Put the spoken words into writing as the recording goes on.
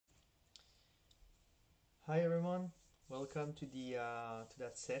Hi everyone, welcome to the to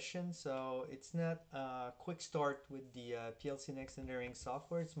that session. So it's not a quick start with the PLCnext engineering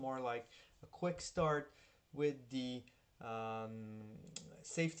software. It's more like a quick start with the um,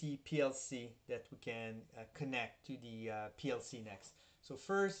 safety PLC that we can connect to the PLCnext. So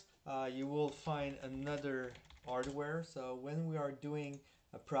first, you will find another hardware. So when we are doing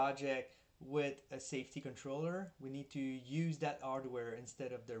a project with a safety controller, we need to use that hardware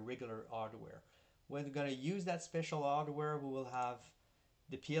instead of the regular hardware. When we're going to use that special hardware, we will have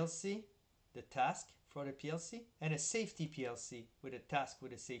the PLC, the task for the PLC, and a safety PLC with a task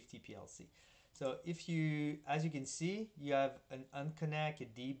with a safety PLC. So if you, as you can see, you have an unconnect, a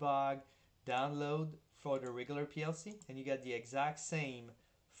debug, download for the regular PLC, and you get the exact same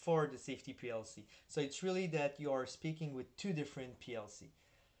for the safety PLC. So it's really that you are speaking with two different PLC.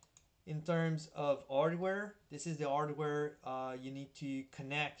 In terms of hardware, this is the hardware you need to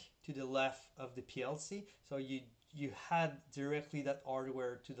connect to the left of the PLC. So you had directly that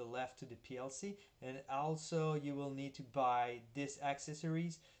hardware to the left to the PLC, and also you will need to buy this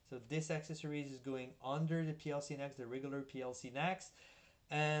accessories. So this accessories is going under the PLCnext, the regular PLCnext,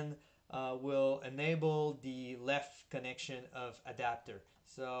 and will enable the left connection of adapter.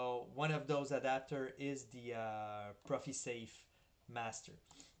 So one of those adapter is the Profisafe master.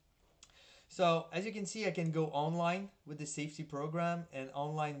 So as you can see, I can go online with the safety program and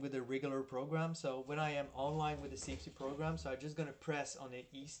online with the regular program. So when I am online with the safety program, so I'm just going to press on the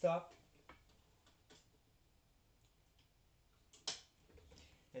e-stop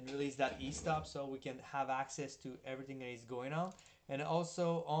and release that e-stop so we can have access to everything that is going on. And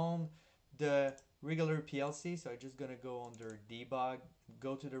also on the regular PLC, so I'm just going to go under debug,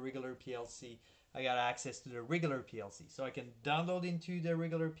 go to the regular PLC. I got access to the regular PLC. So I can download into the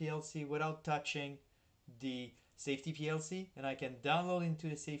regular PLC without touching the safety PLC, and I can download into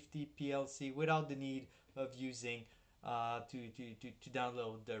the safety PLC without the need of using to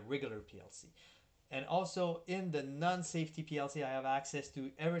download the regular PLC. And also in the non-safety PLC, I have access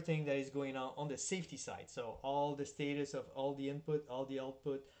to everything that is going on the safety side. So all the status of all the input, all the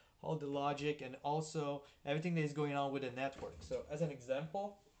output, all the logic, and also everything that is going on with the network. So as an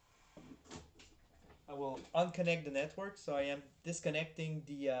example, I will unconnect the network. So I am disconnecting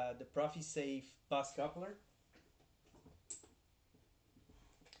the Profisafe bus coupler.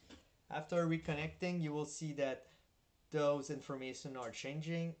 After reconnecting, you will see that those information are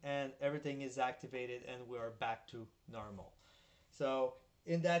changing and everything is activated and we are back to normal. So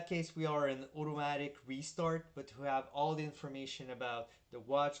in that case, we are in automatic restart, but we have all the information about the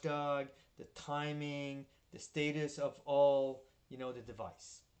watchdog, the timing, the status of all, the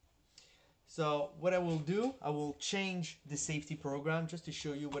device. So what I will do, I will change the safety program just to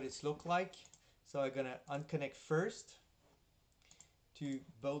show you what it's look like. So I'm gonna unconnect first to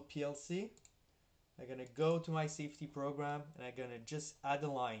both PLC. I'm gonna go to my safety program and I'm gonna just add a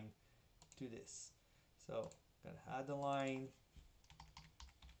line to this. So I'm gonna add a line.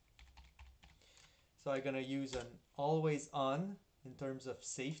 So I'm gonna use an always on in terms of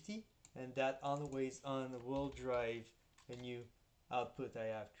safety, and that always on will drive a new output I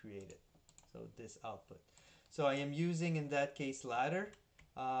have created. So this output. So I am using in that case ladder.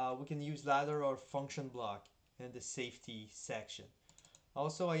 We can use ladder or function block in the safety section.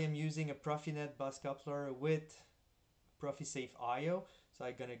 Also, I am using a Profinet bus coupler with Profisafe IO. So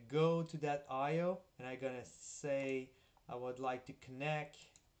I'm gonna go to that IO and I'm gonna say I would like to connect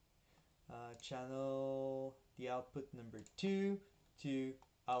channel the output number 2 to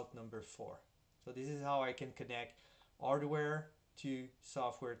out number 4. So this is how I can connect hardware to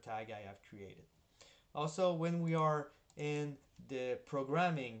software tag I have created. Also, when we are in the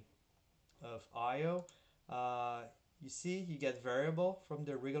programming of IO, you see you get variable from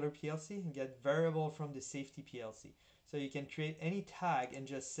the regular PLC and get variable from the safety PLC. So you can create any tag and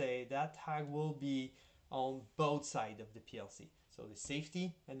just say that tag will be on both sides of the PLC. So the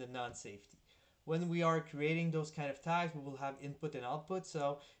safety and the non-safety. When we are creating those kind of tags, we will have input and output.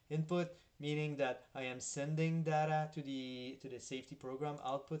 So input meaning that I am sending data to the safety program.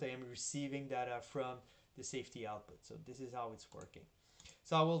 Output, I am receiving data from the safety output. So this is how it's working.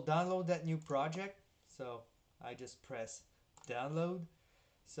 So I will download that new project. So I just press download.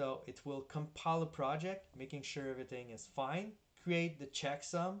 So it will compile a project, making sure everything is fine. Create the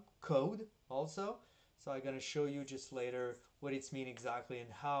checksum code also. So I'm going to show you just later what it's mean exactly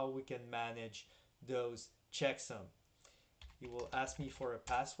and how we can manage those checksum. It will ask me for a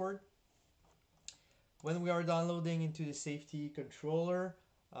password. When we are downloading into the safety controller,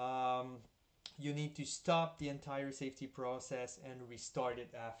 you need to stop the entire safety process and restart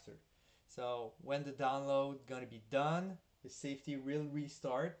it after. So when the download is going to be done, the safety will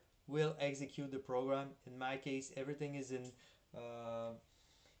restart. will execute the program. In my case, everything is in uh,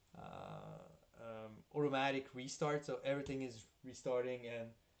 automatic restart, so everything is restarting and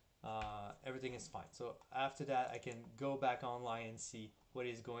everything is fine. So after that, I can go back online and see what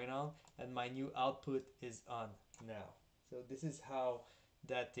is going on, and my new output is on now. So this is how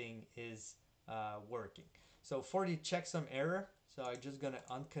that thing is working. So for the checksum error, so I'm just gonna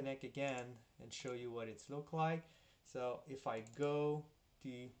unconnect again and show you what it's look like. So if I go to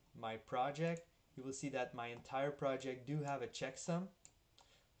my project, you will see that my entire project do have a checksum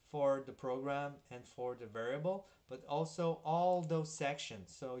for the program and for the variable, but also all those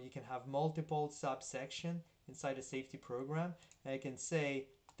sections. So you can have multiple subsection inside a safety program, and I can say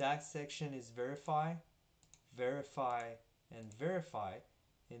that section is verify, verify, and verify.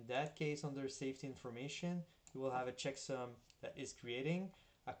 In that case, under safety information, you will have a checksum that is creating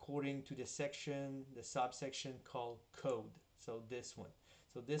according to the section, the subsection called code. So this one.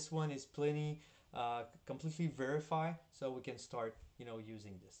 So this one is plenty completely verified, so we can start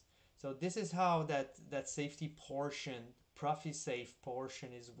using this. So this is how that safety portion, Profisafe portion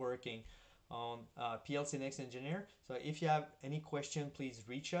is working on PLCnext Engineer. So if you have any question, please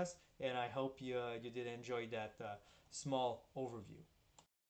reach us, and I hope you did enjoy that small overview.